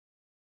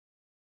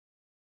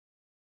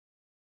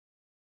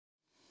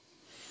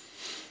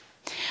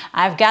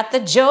I've got the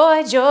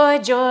joy, joy,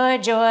 joy,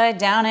 joy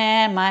down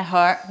in my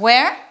heart.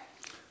 Where?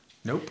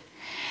 Nope.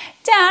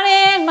 Down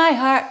in my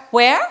heart.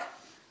 Where?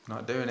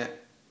 Not doing it.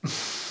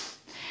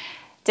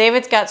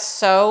 David's got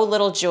so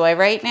little joy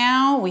right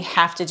now. We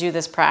have to do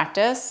this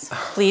practice.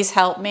 Please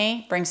help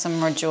me bring some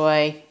more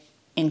joy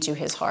into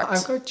his heart.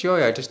 I've got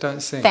joy, I just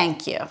don't sing.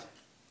 Thank you.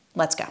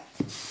 Let's go.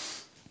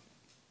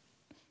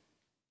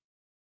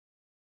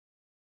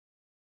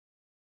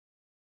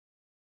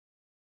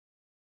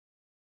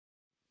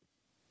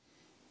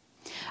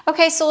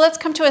 Okay, so let's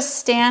come to a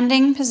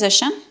standing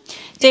position.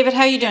 David,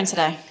 how are you doing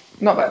today?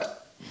 Not bad.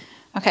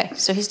 Okay,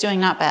 so he's doing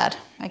not bad.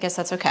 I guess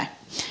that's okay.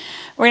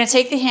 We're going to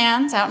take the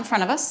hands out in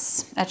front of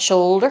us at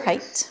shoulder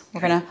height.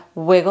 We're going to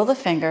wiggle the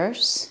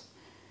fingers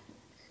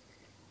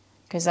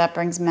because that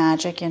brings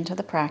magic into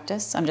the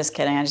practice. I'm just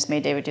kidding. I just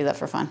made David do that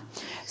for fun.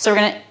 So we're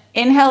going to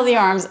inhale the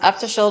arms up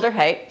to shoulder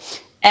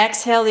height,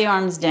 exhale the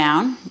arms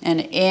down, and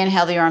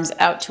inhale the arms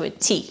out to a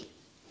T.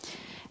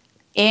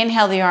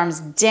 Inhale the arms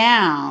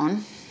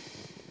down,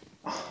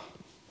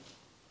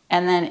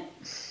 and then,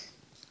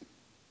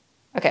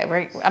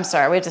 okay, I'm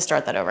sorry, we have to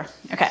start that over.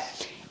 Okay,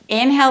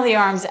 inhale the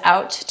arms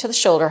out to the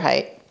shoulder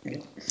height,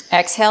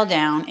 exhale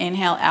down,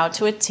 inhale out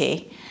to a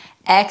T,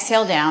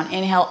 exhale down,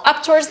 inhale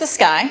up towards the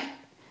sky,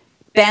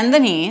 bend the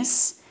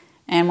knees,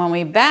 and when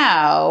we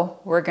bow,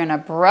 we're gonna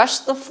brush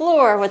the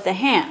floor with the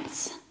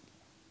hands.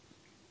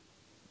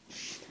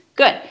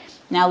 Good,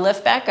 now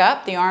lift back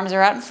up, the arms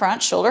are out in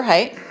front, shoulder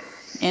height,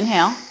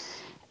 inhale,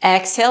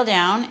 exhale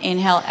down,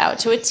 inhale out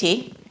to a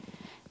T,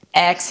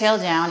 exhale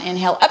down,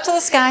 inhale up to the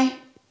sky,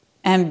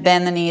 and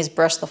bend the knees,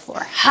 brush the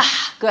floor.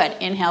 Ha, good.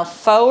 Inhale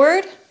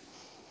forward,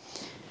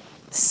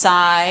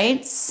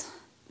 sides,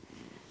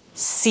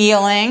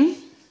 ceiling,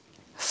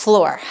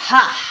 floor.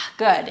 Ha,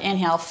 good.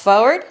 Inhale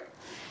forward,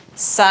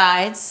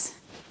 sides,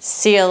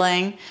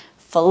 ceiling,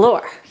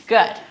 floor.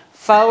 Good.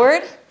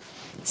 Forward,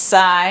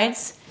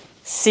 sides,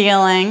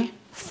 ceiling,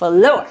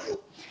 floor.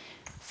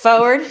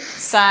 Forward,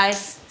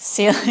 sides,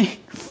 ceiling,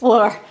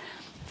 floor.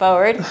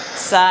 Forward,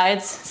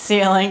 sides,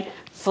 ceiling,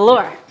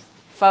 floor.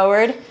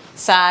 Forward,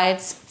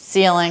 sides,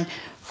 ceiling,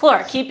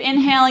 floor. Keep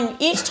inhaling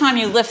each time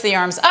you lift the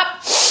arms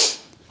up.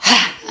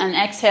 And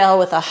exhale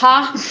with a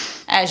ha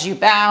as you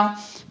bow.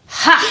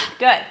 Ha,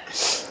 good.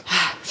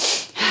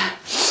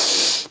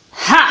 Ha.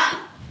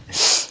 Ha.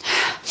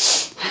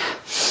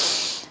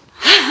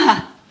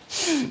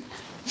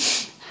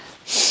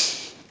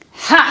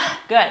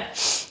 Ha, good.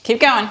 Keep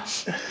going.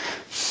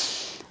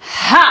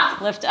 Ha,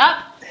 lift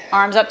up,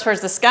 arms up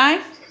towards the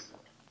sky.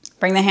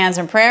 Bring the hands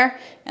in prayer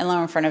and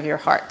lower in front of your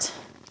heart.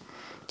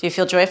 Do you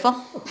feel joyful?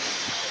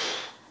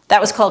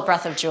 That was called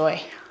breath of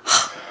joy.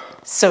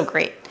 So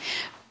great.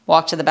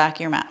 Walk to the back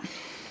of your mat.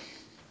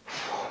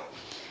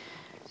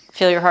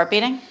 Feel your heart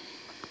beating?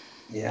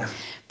 Yeah.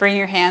 Bring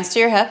your hands to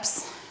your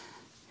hips.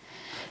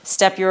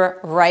 Step your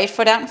right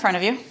foot out in front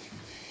of you.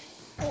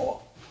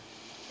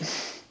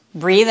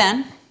 Breathe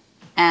in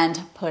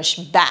and push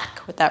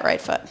back with that right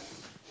foot.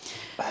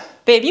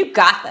 Babe, you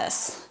got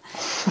this.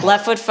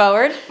 Left foot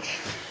forward.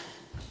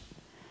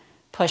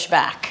 Push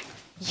back.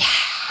 Yeah.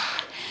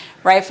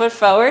 Right foot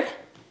forward.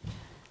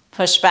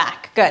 Push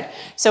back. Good.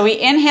 So we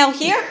inhale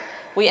here.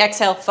 We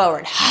exhale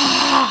forward.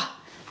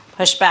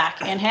 Push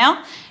back.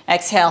 Inhale.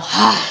 Exhale.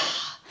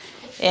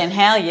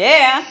 Inhale.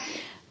 Yeah.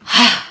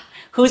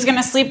 Who's going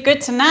to sleep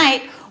good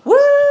tonight? Woo!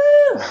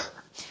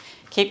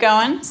 Keep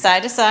going.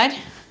 Side to side.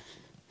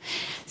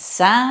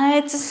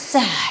 Side to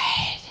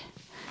side.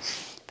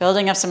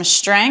 Building up some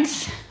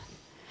strength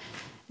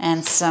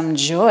and some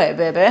joy,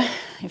 baby.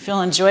 You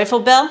feeling joyful,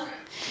 Bill?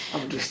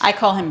 I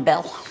call him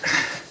Bill.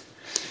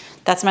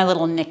 That's my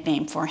little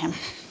nickname for him.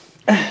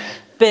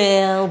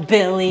 Bill,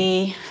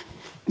 Billy.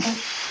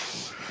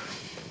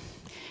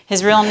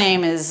 His real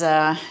name is...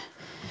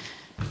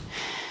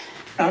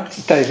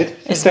 it's David.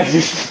 It's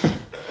David.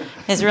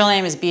 His real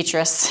name is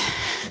Beatrice.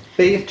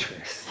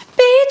 Beatrice.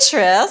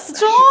 Beatrice,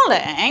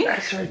 darling.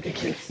 That's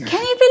ridiculous.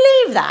 Can you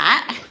believe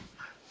that?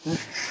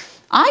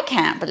 I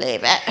can't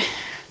believe it.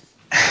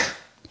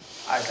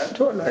 I don't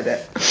talk like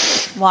that.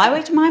 Why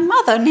would my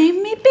mother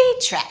name me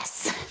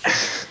Beatrice?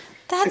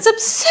 That's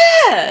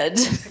absurd.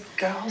 It's a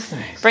girl's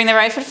name. Bring the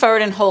right foot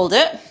forward and hold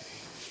it.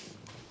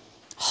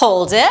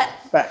 Hold it.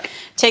 Back.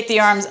 Take the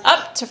arms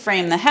up to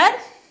frame the head.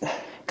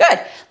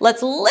 Good.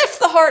 Let's lift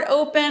the heart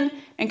open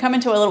and come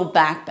into a little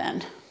back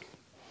bend.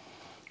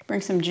 Bring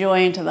some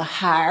joy into the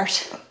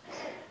heart.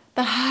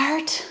 The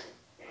heart.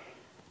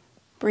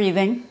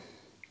 Breathing.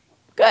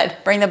 Good.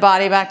 Bring the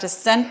body back to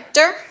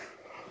center.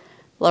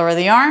 Lower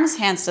the arms,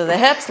 hands to the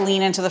hips,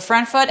 lean into the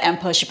front foot and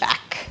push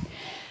back.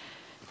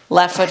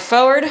 Left foot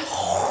forward.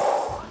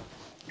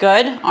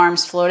 Good.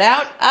 Arms float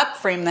out, up,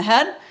 frame the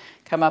head.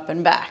 Come up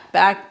and back.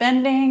 Back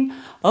bending.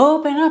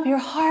 Open up your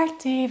heart,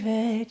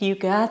 David. You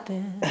got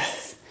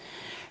this.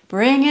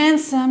 Bring in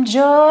some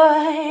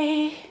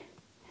joy.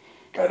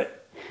 Got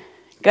it.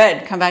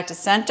 Good. Come back to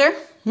center.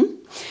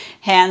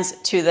 Hands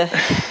to the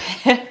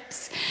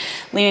hips.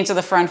 Lean into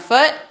the front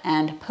foot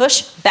and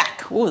push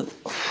back. Ooh.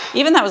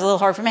 Even that was a little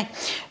hard for me.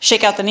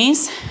 Shake out the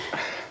knees.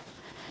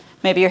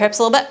 Maybe your hips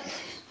a little bit.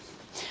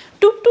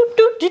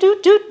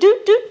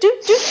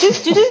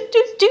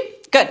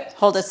 Good.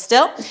 Hold it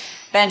still.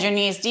 Bend your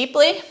knees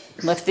deeply.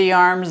 Lift the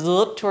arms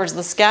up towards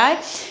the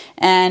sky.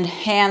 And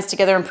hands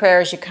together in prayer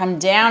as you come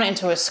down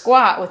into a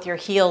squat with your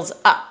heels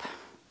up.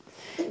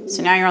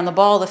 So now you're on the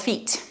ball of the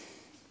feet.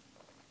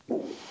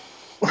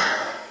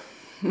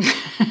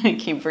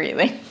 Keep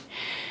breathing.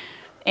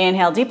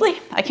 Inhale deeply.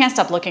 I can't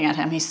stop looking at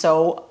him. He's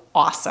so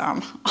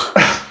awesome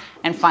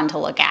and fun to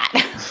look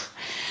at.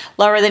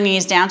 Lower the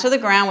knees down to the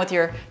ground with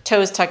your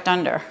toes tucked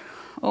under.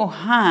 Oh,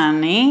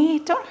 honey,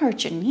 don't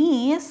hurt your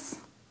knees.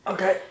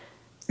 Okay.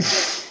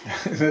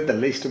 They're the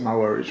least of my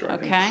worries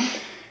right now. Okay.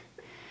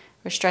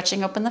 We're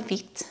stretching open the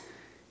feet.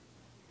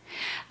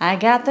 I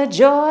got the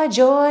joy,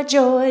 joy,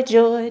 joy,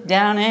 joy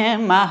down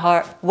in my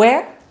heart.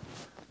 Where?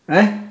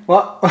 Eh?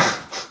 What?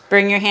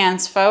 Bring your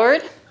hands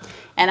forward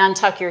and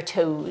untuck your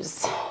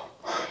toes.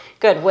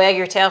 Good. Wag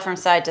your tail from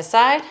side to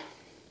side.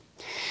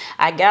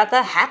 I got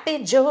the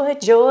happy joy,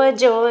 joy,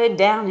 joy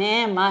down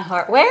in my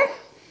heart. Where?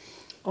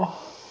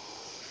 Oh.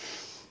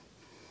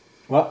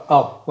 What?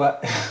 Oh,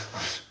 what?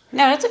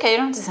 No, it's okay. You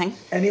don't have to sing.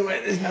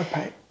 Anyway, there's no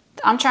pain.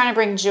 I'm trying to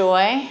bring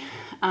joy,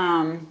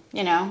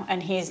 you know,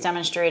 and he's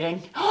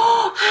demonstrating.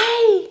 Oh,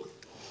 hi!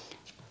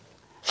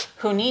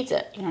 Who needs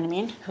it? You know what I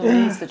mean? Who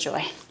needs the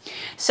joy?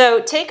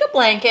 So take a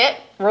blanket,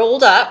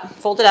 rolled up,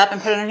 fold it up,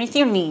 and put it underneath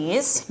your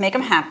knees. Make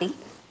them happy.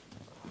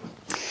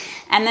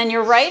 And then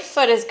your right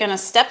foot is going to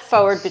step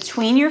forward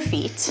between your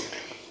feet.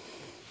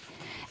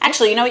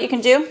 Actually, you know what you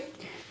can do?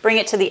 Bring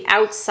it to the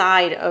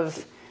outside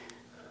of,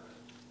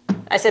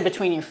 I said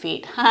between your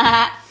feet.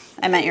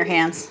 I meant your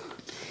hands.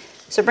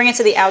 So bring it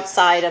to the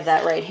outside of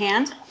that right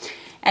hand.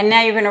 And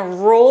now you're going to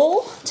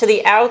roll to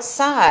the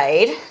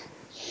outside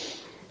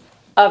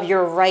of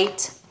your right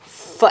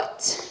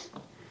foot.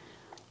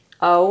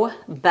 Oh,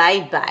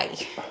 bye-bye.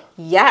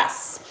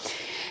 Yes.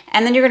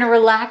 And then you're going to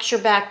relax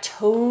your back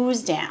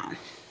toes down.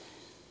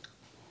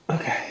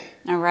 Okay.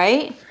 All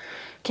right.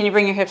 Can you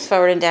bring your hips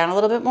forward and down a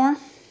little bit more?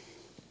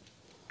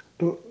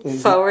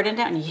 Forward and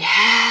down.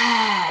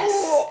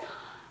 Yes.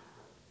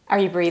 Are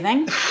you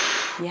breathing?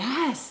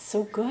 Yes.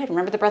 So good.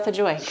 Remember the breath of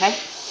joy, okay?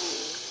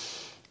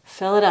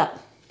 Fill it up.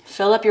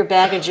 Fill up your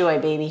bag of joy,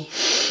 baby.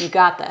 You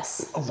got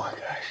this. Oh my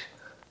gosh.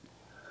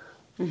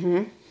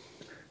 Mm-hmm.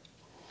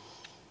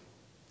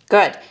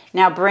 Good.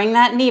 Now bring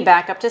that knee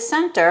back up to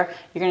center.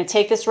 You're going to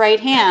take this right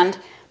hand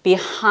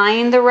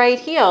behind the right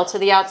heel to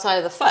the outside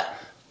of the foot.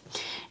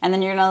 And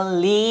then you're going to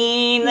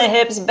lean the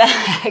hips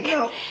back.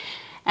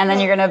 And then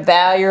you're going to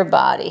bow your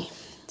body.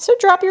 So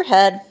drop your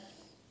head.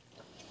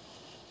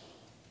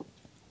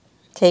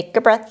 Take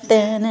a breath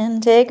in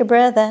and take a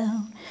breath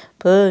out.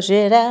 Push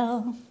it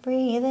out.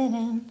 Breathe it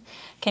in.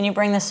 Can you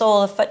bring the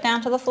sole of the foot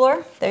down to the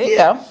floor? There you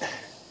go.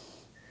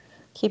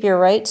 Keep your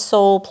right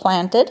sole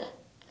planted.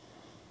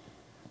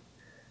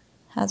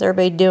 How's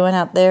everybody doing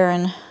out there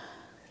in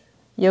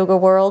yoga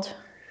world?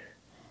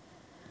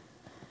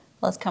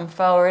 Let's come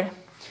forward.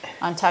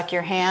 Untuck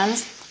your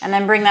hands. And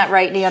then bring that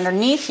right knee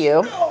underneath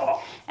you.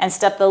 And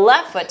step the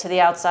left foot to the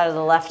outside of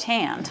the left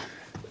hand.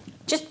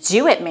 Just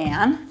do it,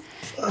 man.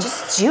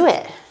 Just do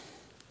it.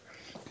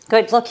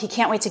 Good. Look, he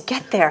can't wait to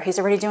get there. He's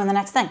already doing the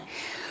next thing.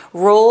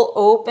 Roll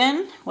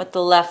open with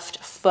the left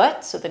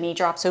foot so the knee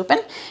drops open.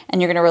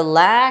 And you're going to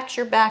relax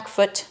your back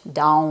foot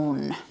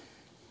down.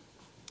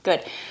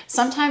 Good.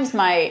 Sometimes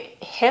my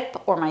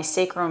hip or my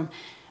sacrum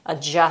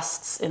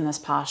adjusts in this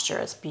posture.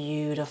 It's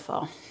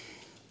beautiful.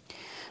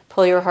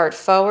 Pull your heart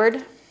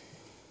forward.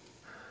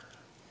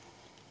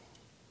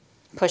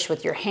 Push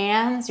with your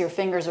hands. Your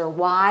fingers are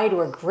wide.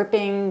 We're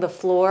gripping the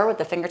floor with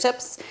the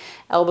fingertips.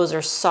 Elbows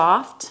are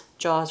soft.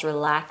 Jaws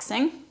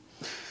relaxing.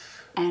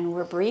 And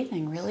we're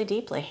breathing really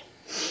deeply.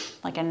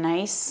 Like a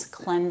nice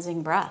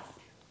cleansing breath.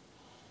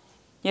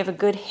 You have a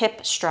good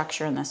hip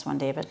structure in this one,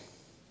 David.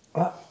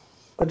 What?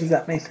 What does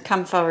that mean?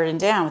 Come forward and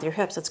down with your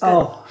hips. It's good.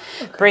 Oh,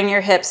 okay. Bring your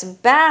hips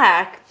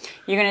back.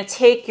 You're going to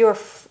take your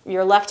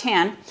left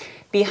hand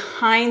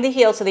behind the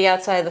heel to the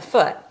outside of the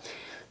foot.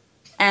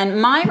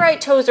 And my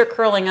right toes are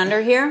curling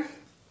under here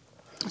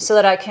so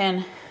that I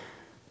can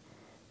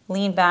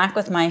lean back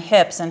with my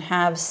hips and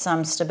have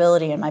some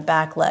stability in my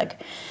back leg.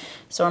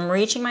 So I'm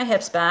reaching my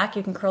hips back.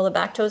 You can curl the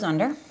back toes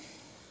under.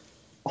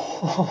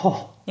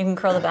 Oh. You can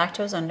curl the back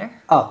toes under.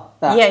 Oh,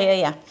 that.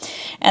 Yeah.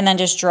 And then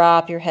just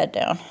drop your head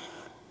down.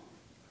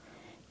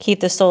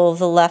 Keep the sole of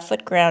the left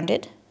foot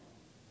grounded.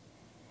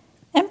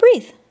 And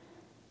breathe.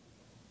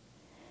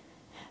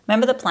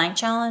 Remember the plank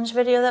challenge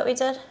video that we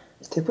did?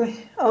 Did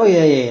we? Oh,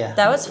 yeah.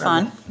 That was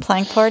fun.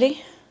 Plank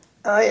party.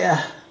 Oh,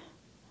 yeah.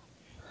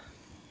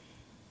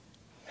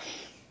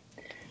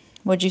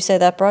 Would you say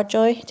that brought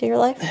joy to your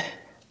life?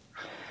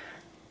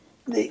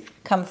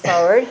 Come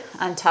forward,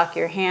 untuck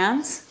your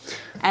hands,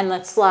 and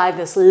let's slide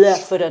this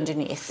left foot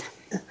underneath.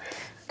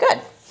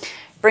 Good.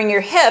 Bring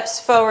your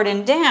hips forward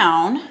and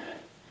down,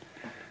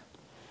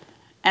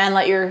 and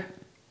let your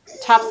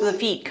tops of the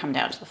feet come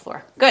down to the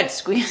floor. Good.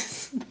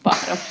 Squeeze the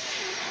bottom.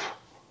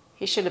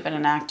 He should have been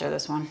an actor,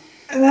 this one.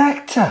 An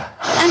actor?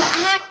 An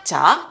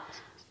actor?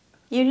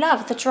 You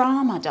love the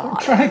drama, I'm darling.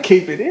 trying to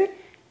keep it in.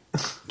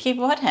 Keep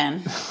what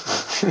in?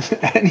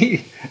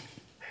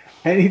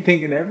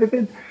 Anything and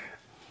everything.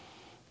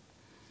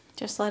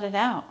 Just let it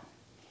out.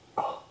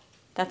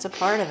 That's a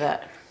part of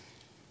it.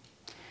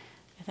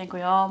 I think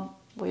we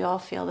all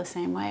feel the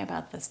same way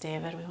about this,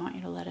 David. We want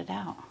you to let it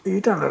out.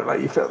 You don't look like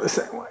you feel the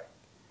same way.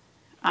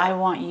 I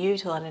want you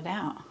to let it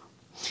out.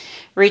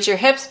 Reach your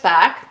hips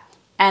back,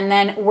 and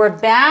then we're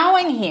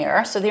bowing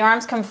here, so the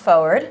arms come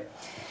forward,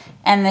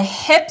 and the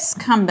hips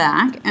come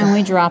back, and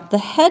we drop the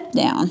head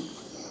down.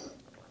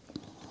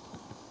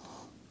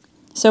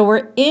 So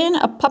we're in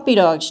a puppy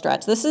dog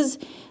stretch. This is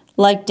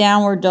like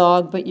downward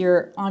dog, but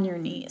you're on your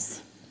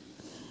knees.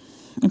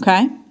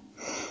 Okay?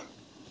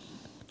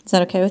 Is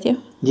that okay with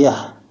you?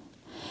 Yeah.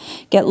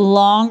 Get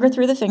longer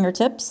through the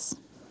fingertips.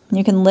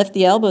 You can lift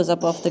the elbows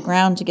up off the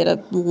ground to get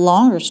a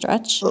longer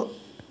stretch.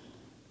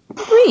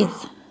 Breathe.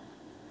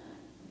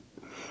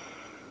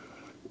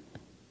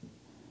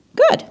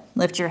 Good.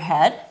 Lift your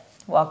head.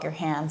 Walk your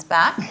hands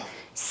back.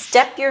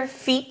 Step your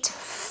feet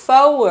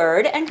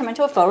forward and come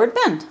into a forward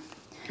bend.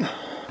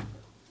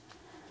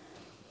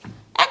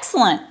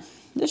 Excellent.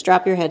 Just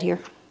drop your head here.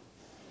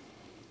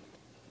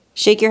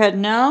 Shake your head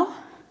no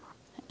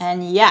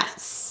and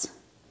yes.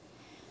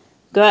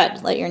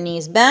 Good. Let your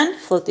knees bend.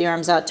 Float the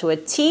arms out to a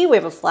T. We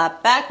have a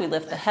flat back. We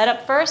lift the head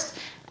up first,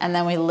 and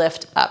then we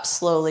lift up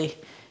slowly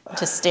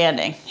to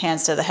standing.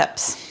 Hands to the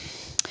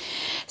hips.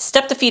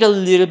 Step the feet a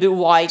little bit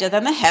wider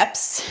than the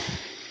hips,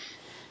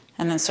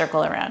 and then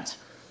circle around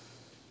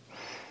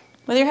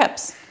with your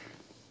hips.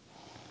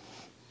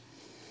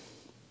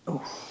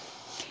 Oh.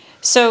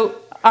 So,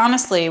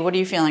 honestly, what are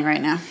you feeling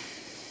right now?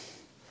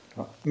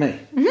 Me?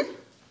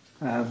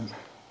 Mm-hmm.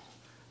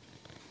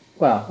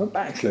 Well, my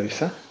back's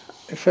looser.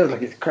 It feels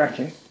like it's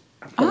cracking.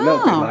 I feel a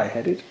little bit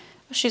lightheaded.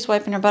 She's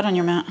wiping her butt on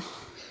your mat.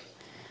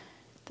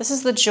 This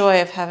is the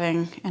joy of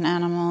having an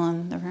animal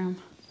in the room.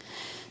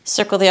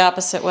 Circle the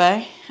opposite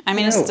way. I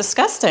mean, it's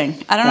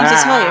disgusting. I don't know what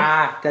to tell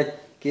you.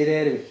 Get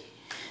out of it.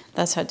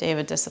 That's how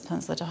David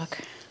disciplines the dog.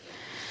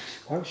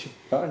 Why was your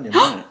butt on your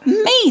mat?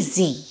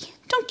 Maisie,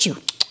 don't you.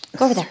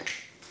 Go over there.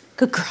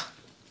 Good girl.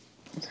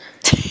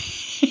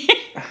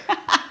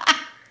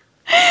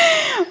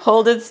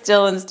 Hold it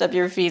still and step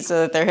your feet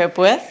so that they're hip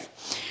width.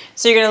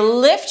 So you're going to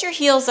lift your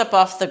heels up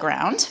off the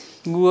ground.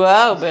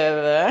 Whoa,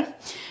 baby.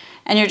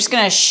 And you're just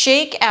going to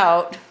shake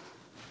out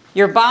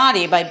your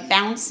body by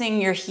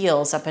bouncing your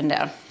heels up and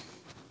down.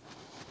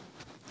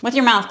 With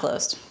your mouth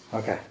closed.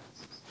 Okay.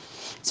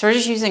 So we're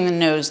just using the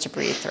nose to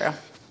breathe through.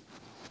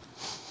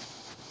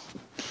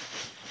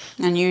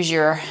 And use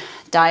your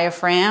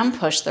diaphragm.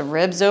 Push the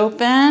ribs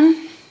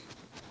open.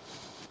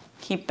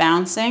 Keep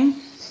bouncing.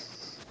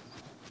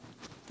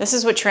 This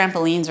is what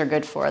trampolines are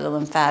good for, the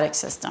lymphatic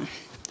system.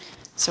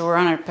 So we're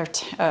on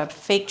a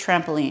fake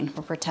trampoline.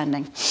 We're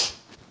pretending.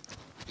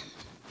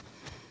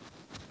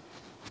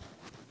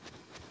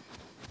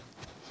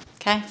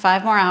 Okay,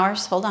 5 more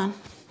hours. Hold on.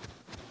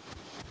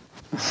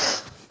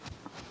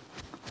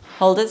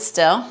 Hold it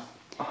still.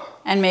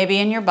 And maybe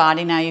in your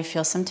body now you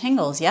feel some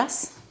tingles,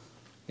 yes?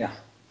 Yeah.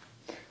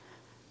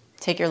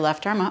 Take your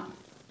left arm up.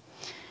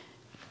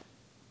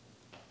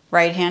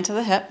 Right hand to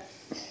the hip.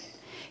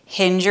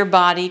 Hinge your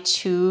body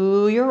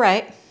to your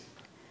right.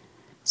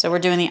 So we're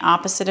doing the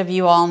opposite of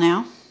you all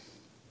now.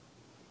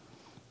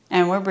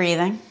 And we're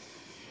breathing.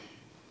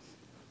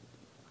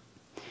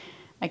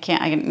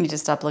 I need to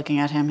stop looking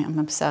at him. I'm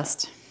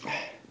obsessed.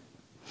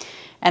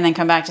 And then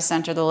come back to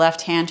center, the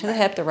left hand to the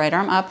hip, the right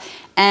arm up,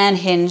 and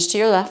hinge to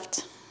your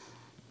left.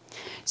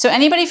 So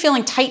anybody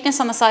feeling tightness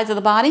on the sides of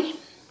the body?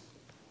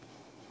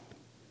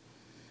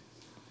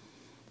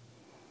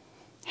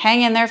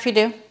 Hang in there if you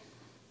do.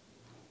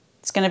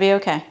 It's going to be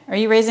okay. Are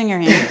you raising your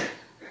hand?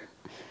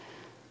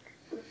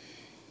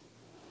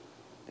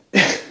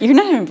 He's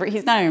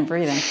not even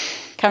breathing.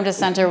 Come to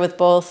center with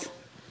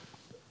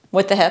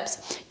the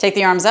hips. Take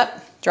the arms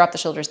up, drop the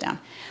shoulders down.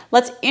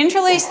 Let's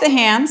interlace the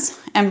hands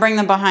and bring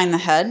them behind the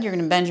head. You're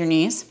going to bend your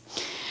knees.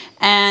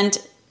 And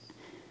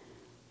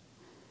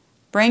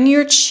bring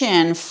your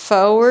chin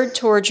forward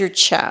towards your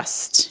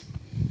chest.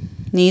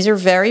 Knees are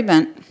very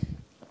bent.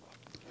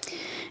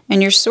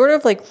 And you're sort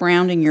of like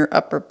rounding your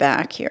upper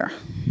back here.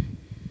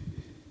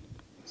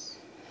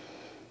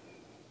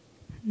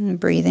 And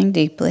breathing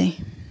deeply.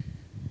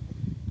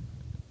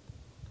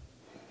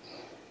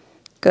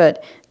 Good.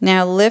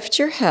 Now lift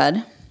your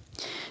head,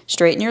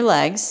 straighten your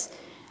legs,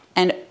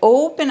 and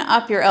open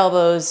up your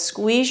elbows,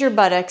 squeeze your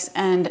buttocks,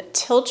 and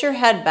tilt your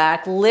head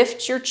back.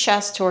 Lift your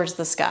chest towards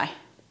the sky.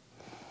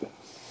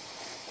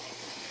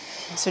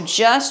 So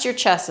just your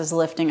chest is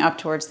lifting up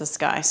towards the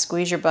sky.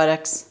 Squeeze your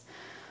buttocks.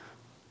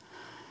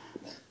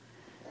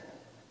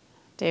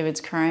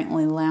 David's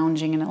currently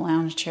lounging in a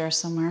lounge chair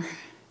somewhere.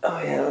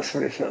 Oh yeah, that's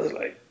what it feels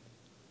like.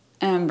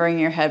 And bring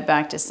your head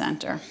back to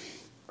center.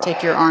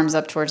 Take your arms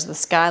up towards the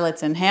sky.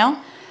 Let's inhale.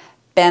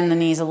 Bend the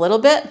knees a little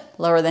bit.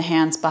 Lower the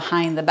hands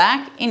behind the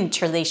back.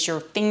 Interlace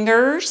your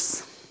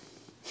fingers.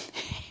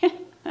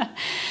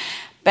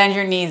 Bend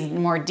your knees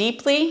more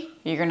deeply.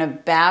 You're going to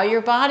bow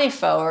your body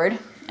forward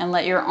And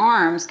let your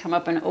arms come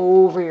up and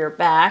over your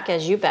back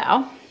as you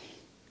bow.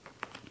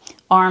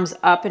 Arms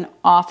up and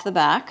off the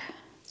back.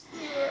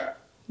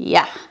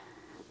 Yeah.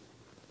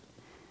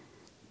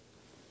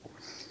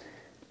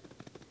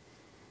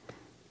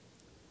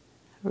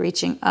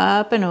 Reaching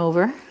up and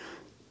over.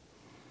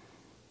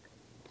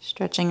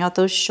 Stretching out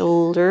those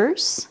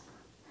shoulders.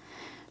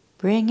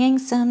 Bringing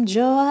some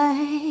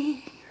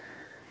joy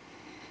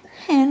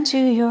into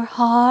your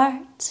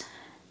heart.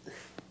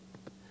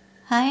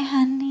 Hi,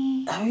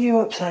 honey. How are you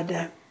upside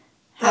down?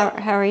 How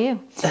are you?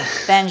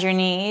 Bend your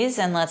knees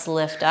and let's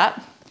lift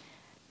up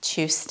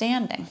to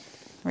standing.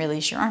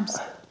 Release your arms.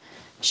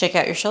 Shake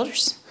out your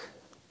shoulders.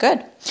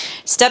 Good.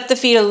 Step the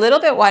feet a little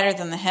bit wider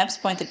than the hips.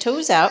 Point the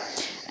toes out.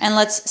 And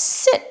let's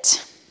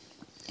sit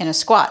in a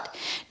squat.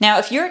 Now,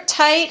 if you're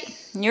tight,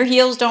 your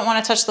heels don't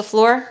want to touch the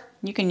floor,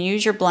 you can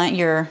use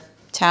your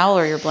towel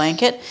or your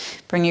blanket.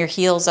 Bring your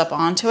heels up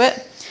onto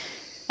it.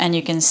 And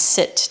you can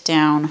sit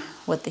down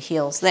with the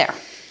heels there.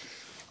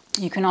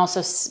 You can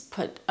also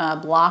put a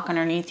block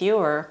underneath you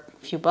or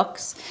a few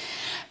books.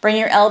 Bring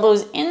your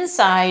elbows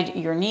inside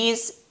your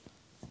knees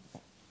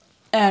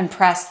and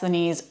press the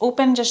knees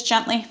open just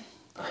gently.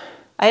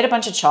 I ate a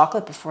bunch of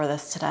chocolate before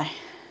this today.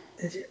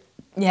 Did you?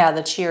 Yeah,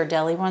 the Cheer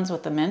Deli ones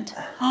with the mint.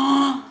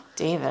 Oh,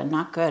 David,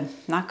 not good.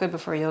 Not good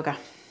before yoga.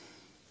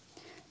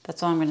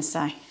 That's all I'm going to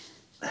say.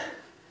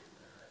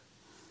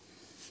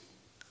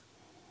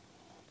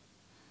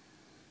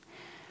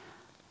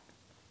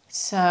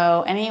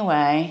 So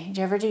anyway, did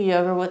you ever do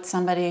yoga with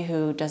somebody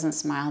who doesn't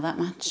smile that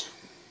much?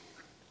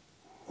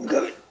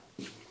 Good.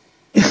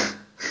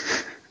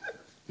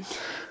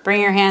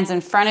 Bring your hands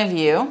in front of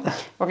you.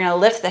 We're going to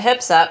lift the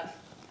hips up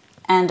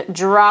and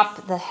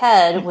drop the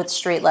head with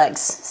straight legs.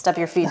 Step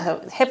your feet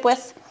hip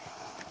width.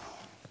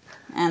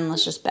 And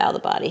let's just bow the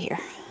body here.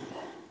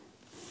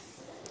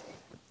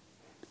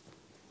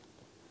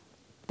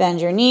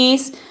 Bend your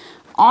knees.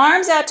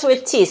 Arms out to a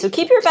T. So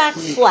keep your back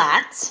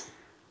flat.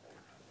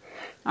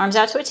 Arms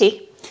out to a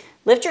T.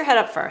 Lift your head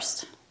up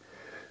first.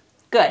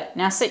 Good.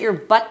 Now sit your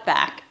butt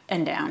back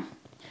and down.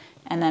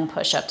 And then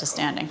push up to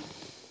standing.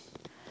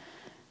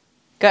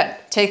 Good.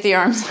 Take the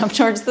arms up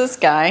towards the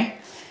sky.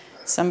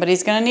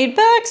 Somebody's going to need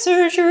back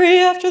surgery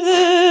after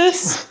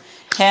this.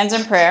 Hands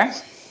in prayer.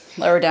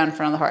 Lower down in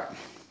front of the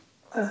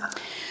heart.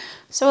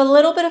 So a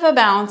little bit of a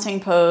balancing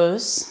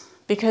pose,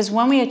 because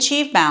when we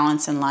achieve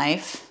balance in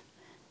life,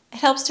 it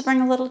helps to bring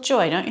a little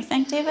joy, don't you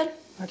think, David?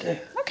 I do.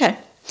 Okay.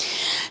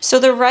 So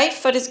the right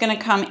foot is going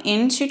to come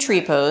into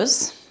tree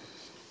pose.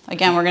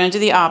 Again, we're going to do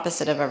the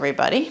opposite of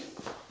everybody.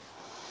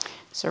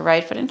 So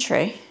right foot in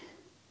tree.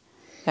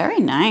 Very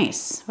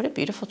nice. What a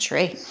beautiful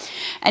tree.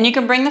 And you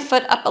can bring the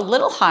foot up a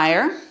little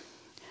higher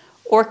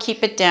or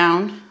keep it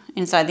down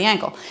inside the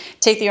ankle.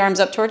 Take the arms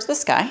up towards the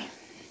sky.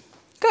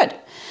 Good.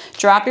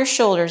 Drop your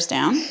shoulders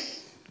down.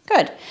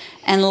 Good.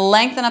 And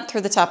lengthen up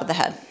through the top of the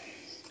head.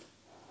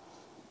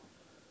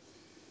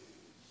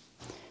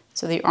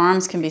 So the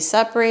arms can be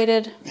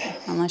separated,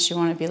 unless you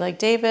want to be like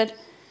David,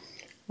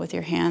 with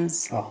your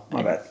hands. Oh,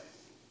 my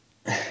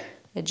bad.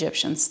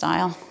 Egyptian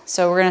style.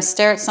 So we're going to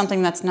stare at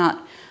something that's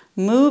not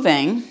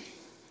moving,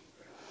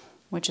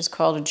 which is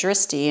called a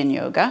dristi in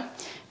yoga.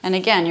 And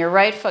again, your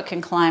right foot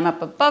can climb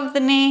up above the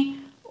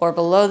knee or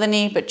below the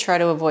knee, but try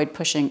to avoid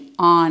pushing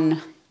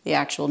on the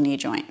actual knee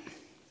joint.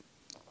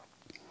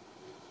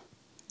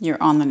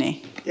 You're on the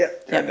knee.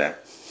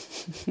 Yep.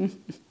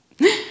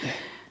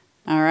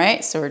 All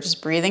right, so we're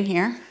just breathing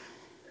here.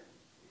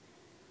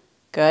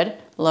 Good.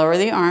 Lower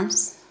the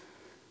arms.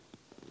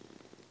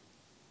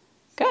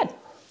 Good.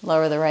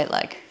 Lower the right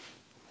leg.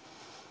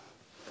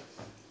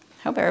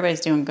 Hope everybody's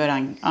doing good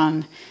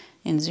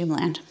in Zoom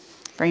land.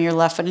 Bring your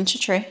left foot into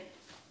tree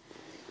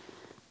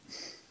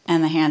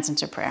and the hands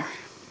into prayer.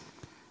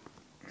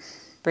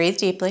 Breathe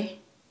deeply.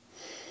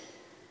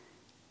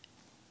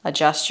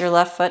 Adjust your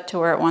left foot to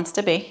where it wants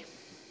to be.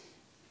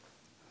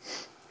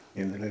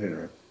 In the living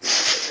room.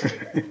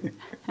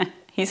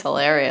 He's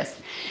hilarious.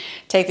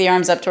 Take the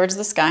arms up towards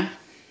the sky.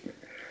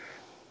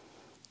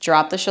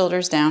 Drop the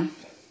shoulders down.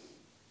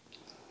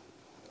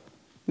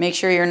 Make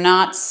sure you're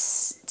not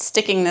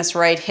sticking this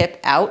right hip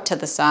out to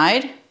the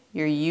side.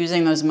 You're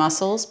using those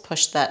muscles.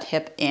 Push that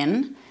hip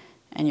in,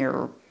 and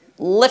you're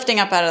lifting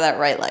up out of that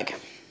right leg.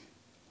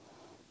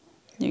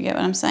 You get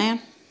what I'm saying?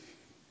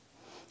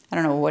 I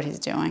don't know what he's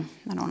doing.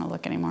 I don't want to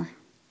look anymore.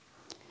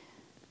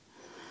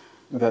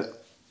 That.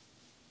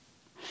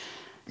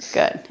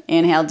 Good.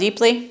 Inhale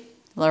deeply.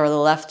 Lower the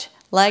left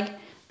leg.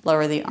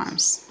 Lower the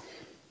arms.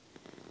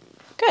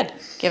 Good.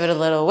 Give it a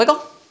little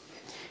wiggle.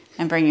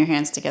 And bring your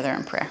hands together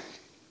in prayer.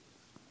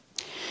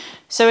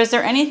 So is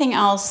there anything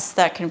else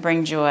that can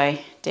bring joy,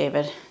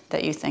 David,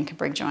 that you think can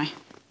bring joy?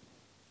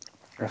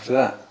 After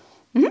that?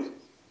 Mm-hmm.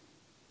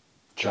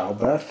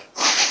 Childbirth.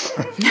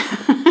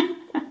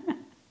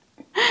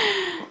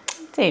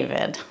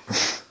 David.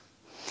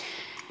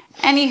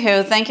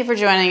 Anywho, thank you for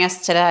joining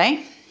us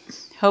today.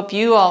 Hope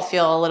you all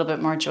feel a little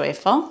bit more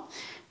joyful.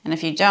 And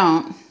if you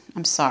don't,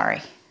 I'm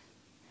sorry.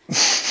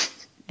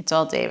 It's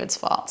all David's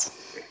fault.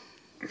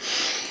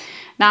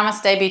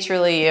 Namaste, be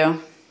truly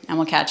you. and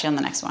we'll catch you on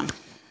the next one.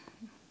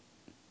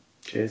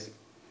 Cheers.